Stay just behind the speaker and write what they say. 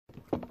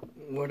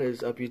What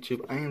is up,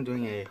 YouTube? I am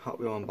doing a Hot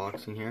Wheel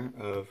unboxing here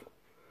of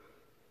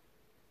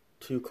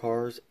 2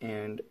 cars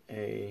and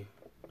a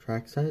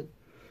track set.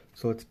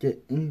 So let's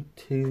get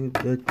into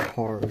the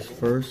cars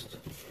first.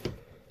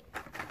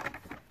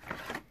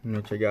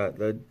 Which I got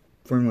the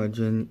Formula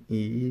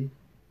E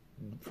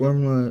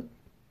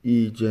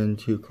Gen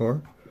 2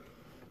 car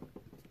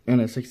and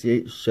a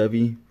 68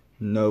 Chevy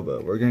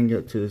Nova. We're gonna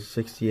get to the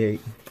 68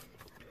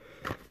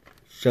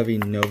 Chevy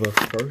Nova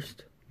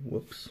first.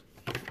 Whoops.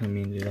 I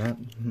mean, do that.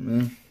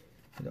 It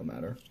don't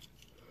matter.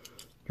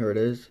 Here it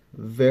is.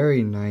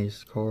 Very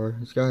nice car.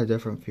 It's got a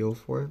different feel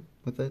for it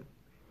with it.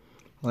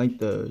 I like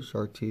the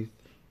shark teeth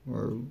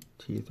or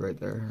teeth right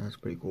there. That's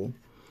pretty cool.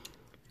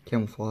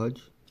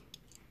 Camouflage.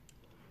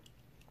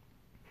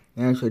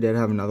 They actually did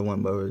have another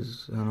one, but it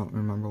was, I don't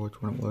remember which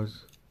one it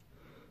was.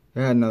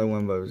 They had another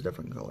one, but it was a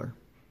different color.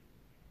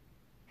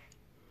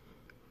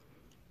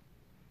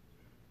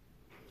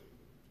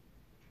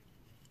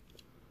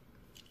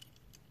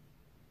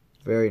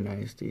 Very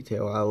nice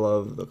detail. I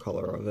love the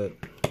color of it.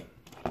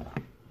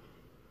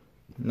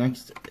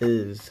 Next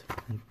is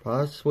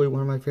possibly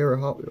one of my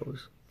favorite Hot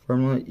Wheels.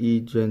 Formula E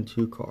Gen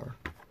 2 car.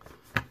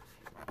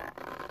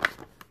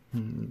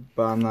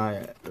 But I'm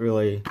not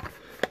really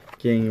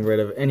getting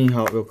rid of any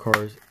Hot Wheel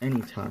cars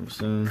anytime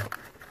soon.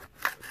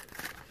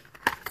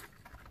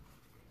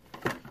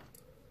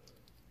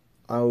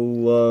 I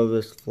love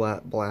this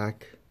flat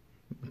black,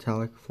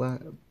 metallic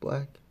flat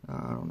black.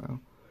 I don't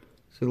know.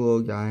 See the little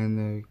guy in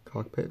the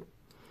cockpit?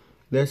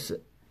 This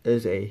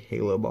is a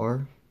halo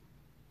bar.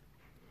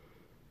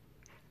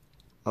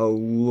 I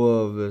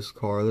love this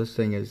car. This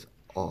thing is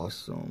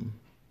awesome.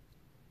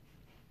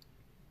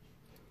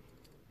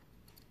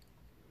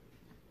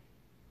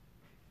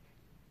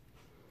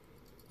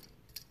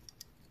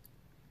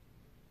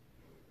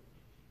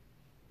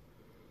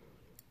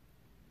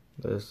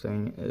 This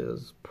thing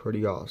is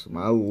pretty awesome.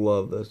 I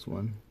love this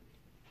one.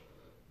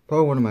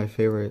 Probably one of my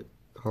favorite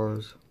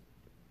cars.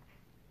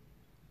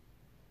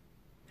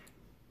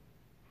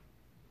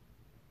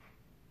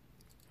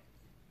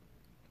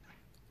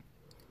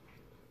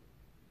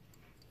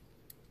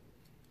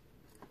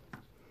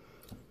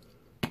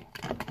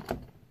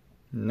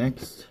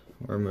 Next,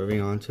 we're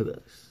moving on to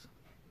this.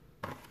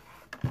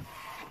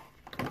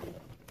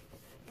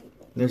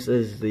 This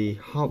is the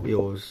Hot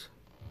Wheels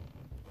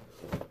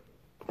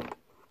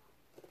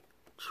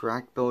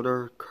Track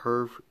Builder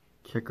Curve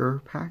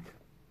Kicker Pack.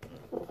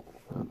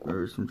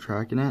 There's some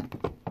track in it.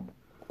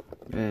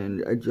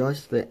 And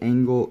adjust the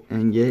angle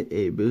and get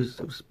a boost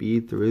of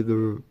speed through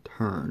the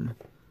turn.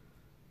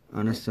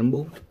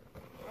 Unassembled.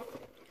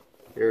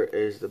 Here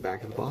is the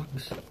back of the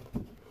box.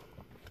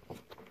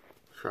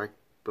 Track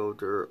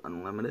Builder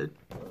Unlimited.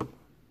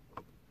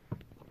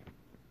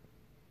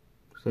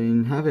 So you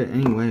can have it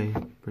anyway,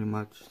 pretty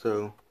much.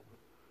 So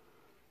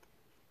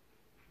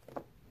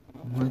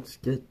let's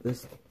get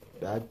this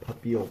bad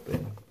puppy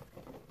open.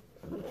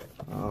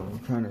 I'm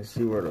trying to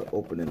see where to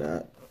open it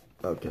at.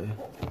 Okay.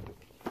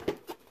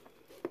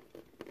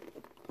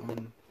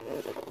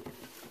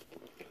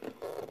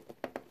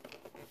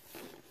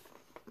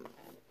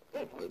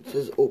 It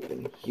says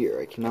open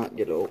here. I cannot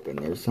get it open.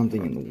 There's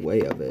something in the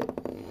way of it.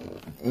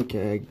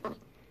 Okay,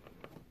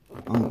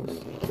 I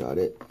almost got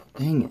it.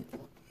 Dang it.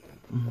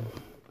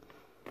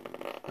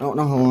 I don't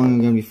know how long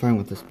I'm going to be fine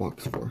with this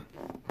box for.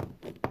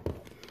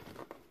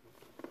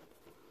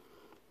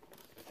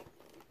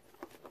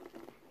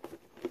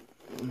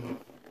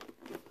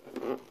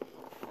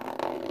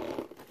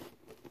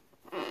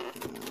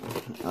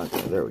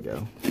 Okay, there we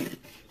go.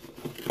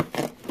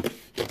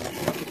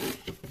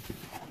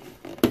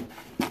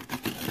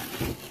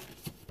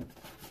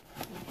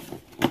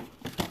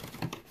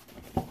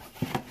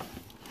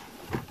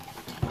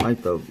 I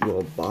like the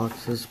little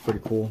box. This is pretty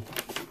cool.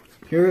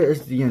 Here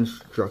is the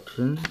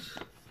instructions.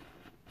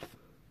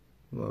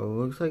 Well, it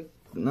looks like,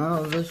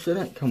 no, this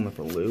shouldn't come with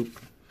a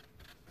loop.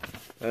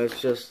 That's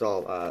just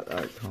all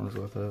that comes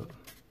with it.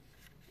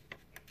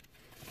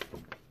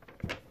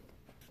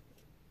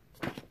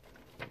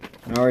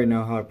 I already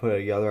know how to put it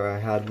together. I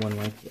have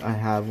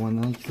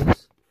one like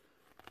this.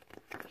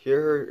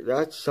 Here,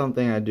 that's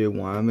something I do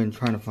want. I've been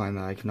trying to find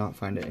that. I cannot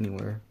find it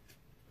anywhere.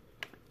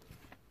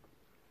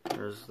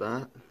 There's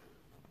that.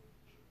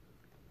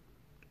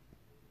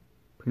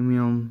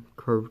 Premium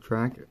curve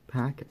track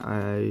pack.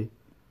 I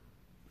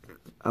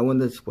want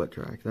the split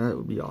track. That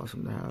would be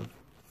awesome to have.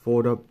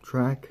 Fold up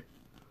track.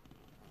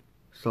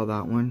 Saw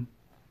that one.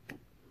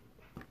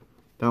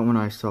 That one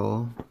I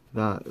saw.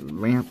 That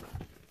ramp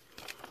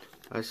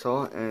I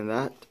saw, and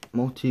that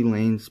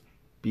multi-lane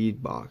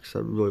speed box. I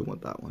really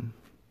want that one.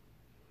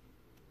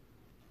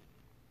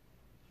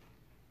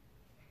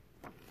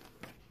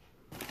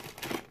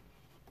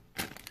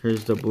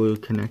 Here's the blue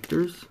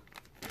connectors.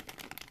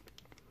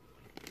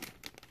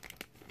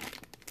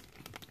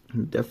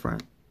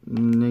 Different.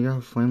 They got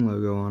a flame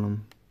logo on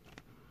them.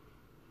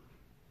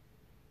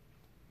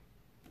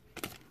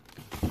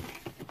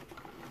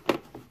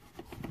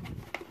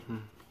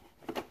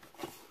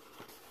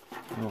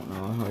 I don't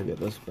know how to get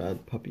this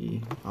bad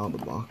puppy out of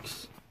the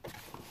box.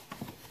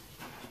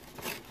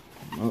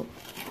 Oh,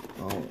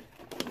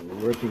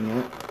 ripping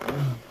it.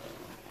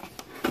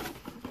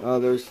 Oh,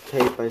 there's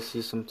tape. I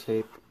see some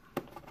tape.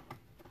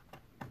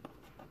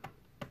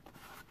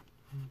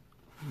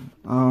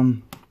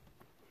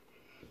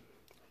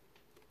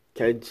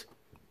 Kids,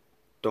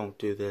 don't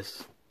do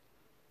this.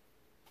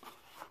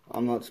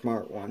 I'm not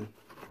smart one.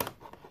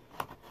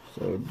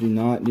 So do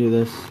not do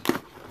this.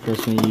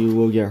 Trust me, you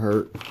will get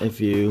hurt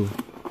if you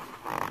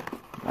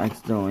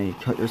accidentally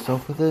cut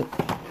yourself with it.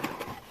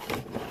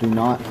 Do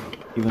not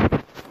even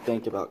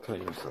think about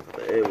cutting yourself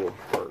with it. It will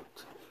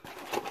hurt.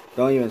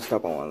 Don't even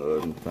step on one of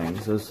those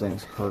things. Those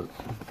things hurt.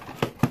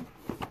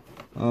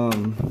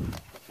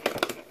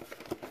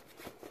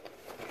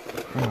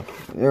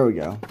 There we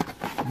go.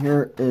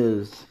 Here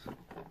is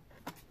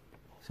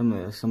some of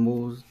the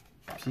assembles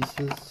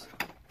pieces.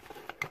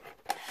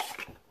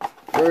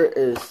 Here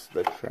is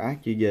the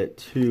track. You get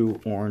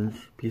 2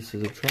 orange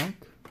pieces of track.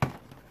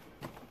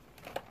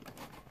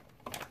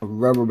 A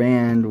rubber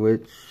band,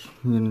 which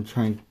I'm going to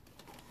try and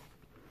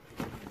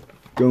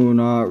do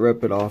not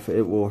rip it off.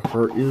 It will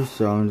hurt you,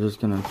 so I'm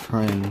just going to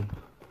try and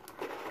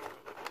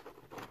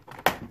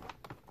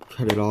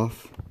cut it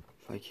off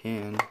if I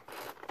can.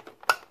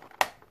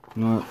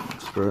 Not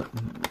screw it.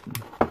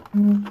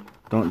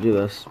 Don't do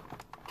this.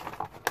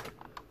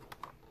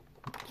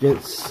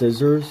 Get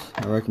scissors.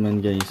 I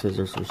recommend getting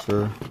scissors for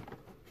sure.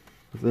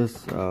 With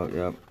this, oh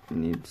yep, you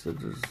need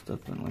scissors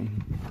definitely.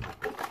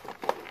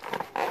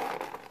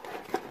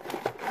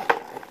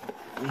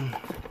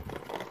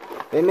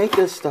 They make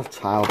this stuff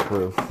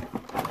childproof.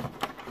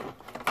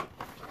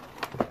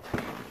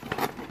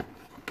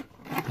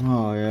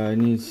 Oh yeah, I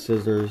need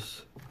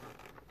scissors.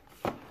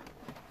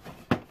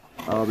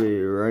 I'll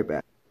be right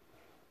back.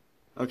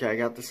 Okay, I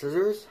got the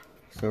scissors.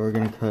 So we're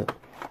gonna cut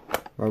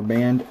rubber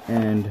band,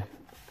 and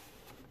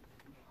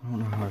I don't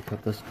know how to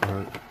cut this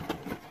part.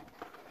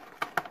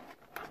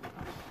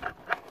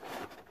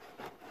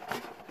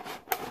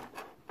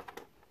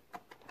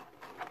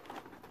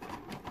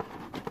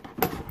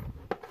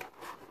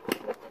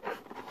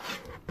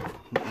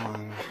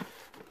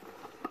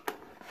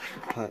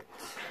 Cut.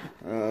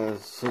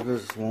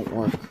 Scissors won't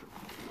work.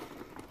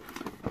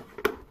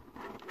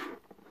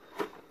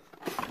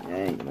 Yeah,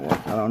 ain't gonna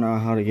work. I don't know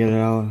how to get it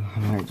out. I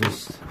might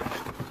just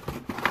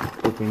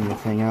open the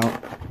thing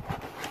out.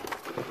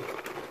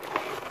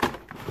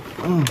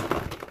 Oh,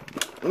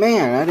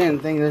 man, I didn't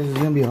think this was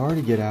gonna be hard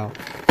to get out.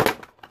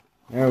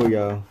 There we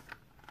go.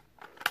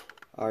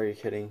 Are you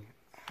kidding?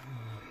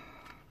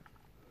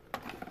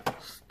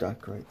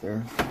 Stuck right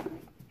there.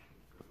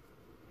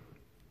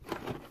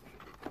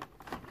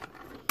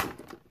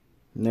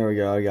 There we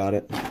go, I got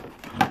it.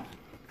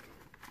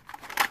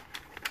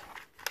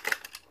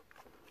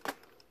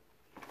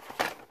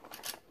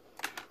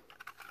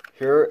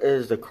 Here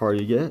is the car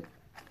you get.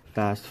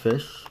 Fast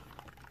Fish.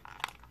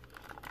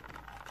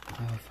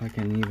 Oh, if I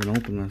can even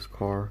open this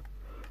car.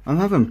 I'm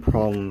having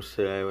problems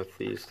today with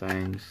these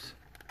things.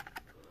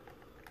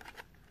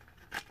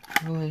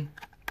 Really?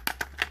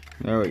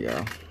 There we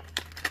go.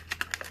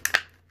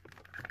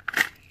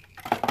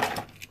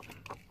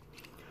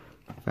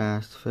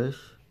 Fast Fish.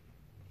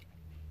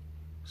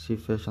 See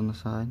fish on the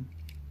side.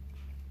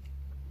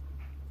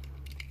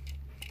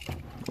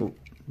 Oh,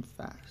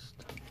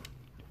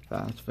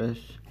 Fast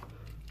Fish.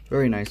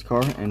 Very nice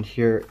car. And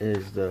here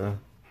is this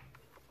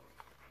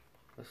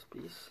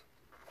piece.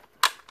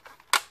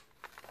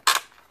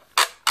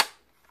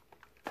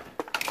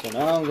 So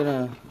now I'm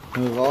gonna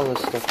move all this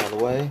stuff out of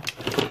the way.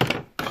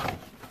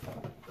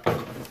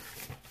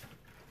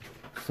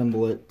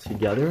 Assemble it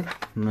together,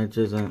 which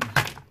isn't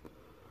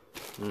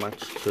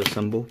much to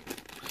assemble.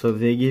 So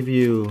they give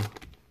you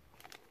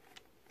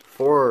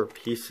 4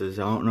 pieces.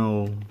 I don't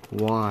know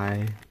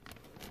why.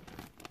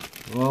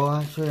 Well,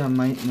 actually, I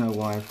might know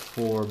why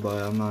 4,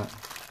 but I'm not.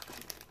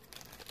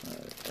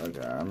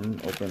 Okay, I'm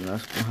opening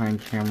this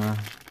behind camera.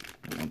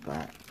 I don't want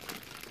that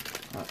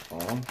at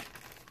all.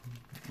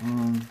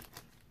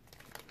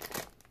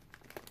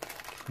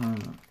 Trying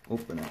to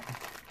open it.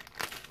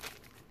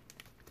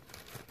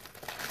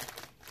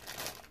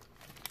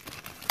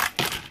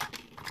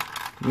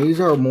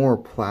 These are more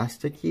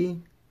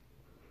plasticky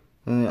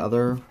than the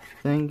other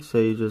thing, so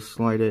you just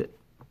slide it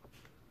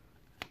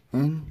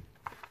in,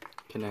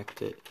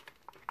 connect it.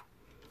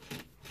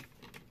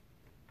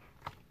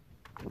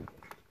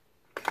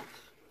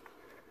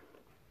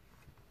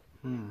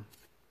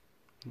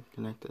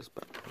 Connect this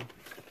back.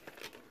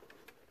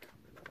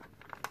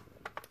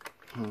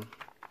 And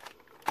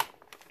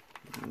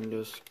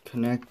just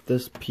connect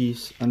this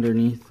piece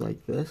underneath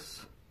like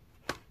this.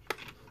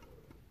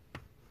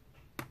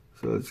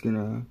 So it's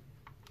gonna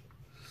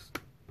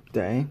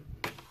stay.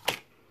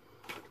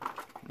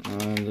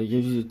 And it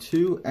gives you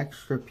 2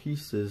 extra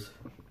pieces.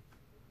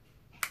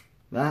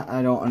 That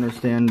I don't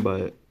understand,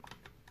 but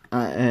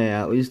hey,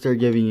 at least they're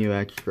giving you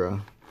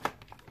extra.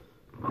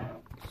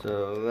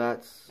 So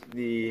that's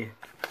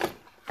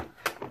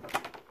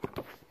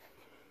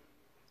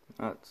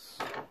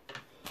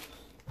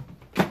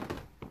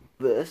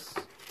this,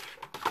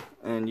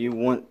 and you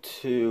want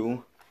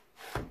to,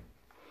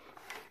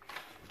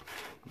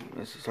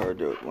 This is hard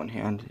to do with one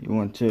hand. You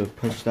want to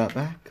push that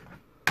back.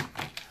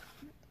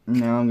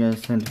 Now I'm going to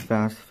send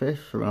Fast Fish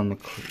around the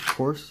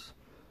course.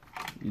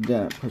 You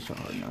didn't push it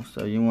hard enough,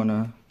 so you want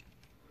to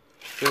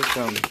do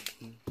some.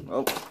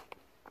 Oh.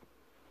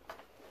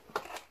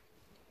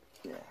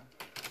 Yeah.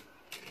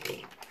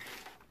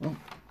 Oh.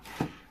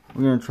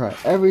 We're going to try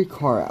every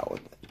car out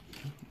with it.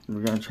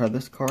 We're going to try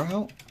this car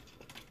out.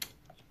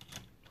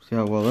 See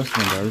how well this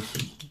one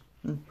does.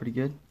 Pretty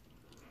good.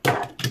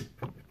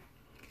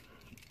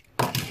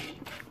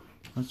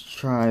 Let's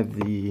try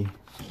the...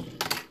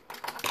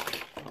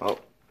 Oh,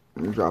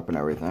 I'm dropping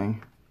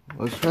everything.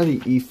 Let's try the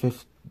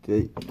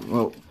E50...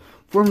 Well,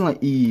 Formula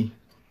E,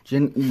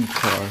 Gen E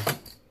car.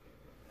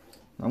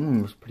 That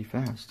one was pretty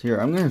fast. Here,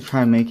 I'm going to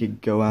try and make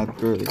it go out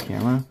through the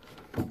camera,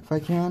 if I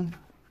can.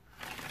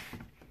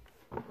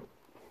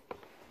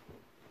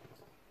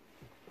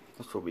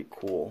 This will be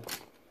cool.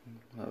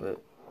 Have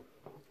it.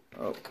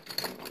 Oh,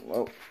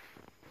 whoa.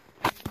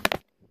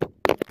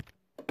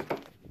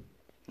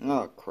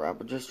 Oh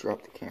crap, I just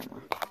dropped the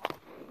camera.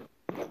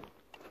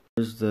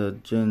 Here's the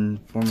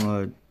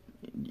Formula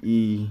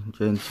E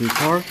Gen 2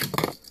 car.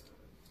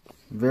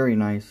 Very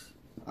nice.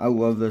 I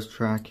love this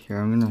track here.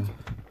 I'm gonna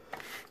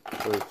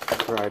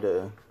try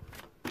to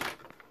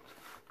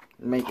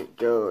make it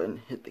go and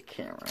hit the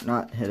camera.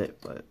 Not hit it,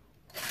 but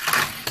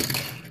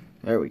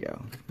there we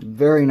go.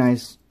 Very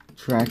nice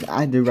track.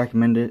 I do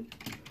recommend it.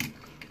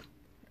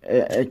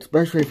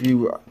 Especially if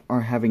you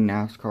are having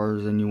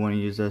NASCARs and you want to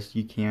use this,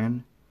 you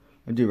can.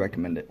 I do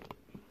recommend it.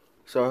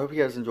 So I hope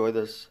you guys enjoy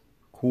this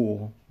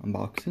cool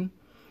unboxing.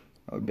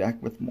 I'll be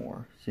back with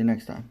more. See you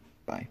next time.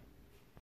 Bye.